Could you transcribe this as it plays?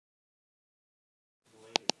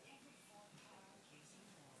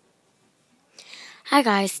Hi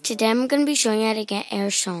guys, today I'm going to be showing you how to get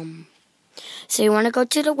AirShou. So you want to go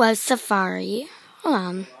to the web Safari. Hold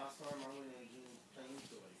on.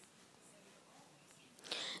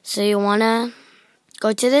 So you want to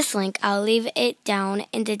go to this link. I'll leave it down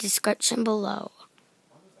in the description below.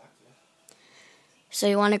 So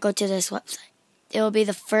you want to go to this website. It will be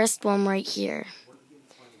the first one right here.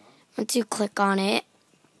 Once you click on it,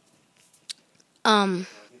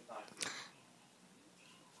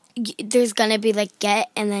 there's going to be like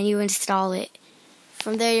get, and then you install it.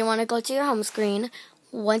 From there, you want to go to your home screen.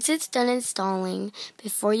 Once it's done installing,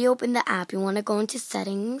 before you open the app, you want to go into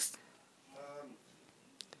settings.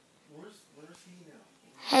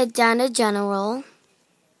 Head down to general.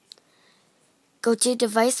 Go to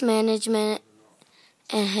device management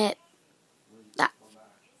and hit that.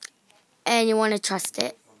 And you want to trust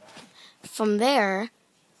it. From there,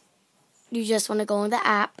 you just want to go in the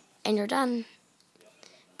app and you're done.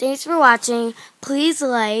 Thanks for watching. Please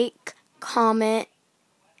like, comment,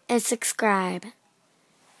 and subscribe.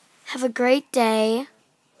 Have a great day,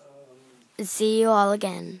 and see you all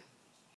again.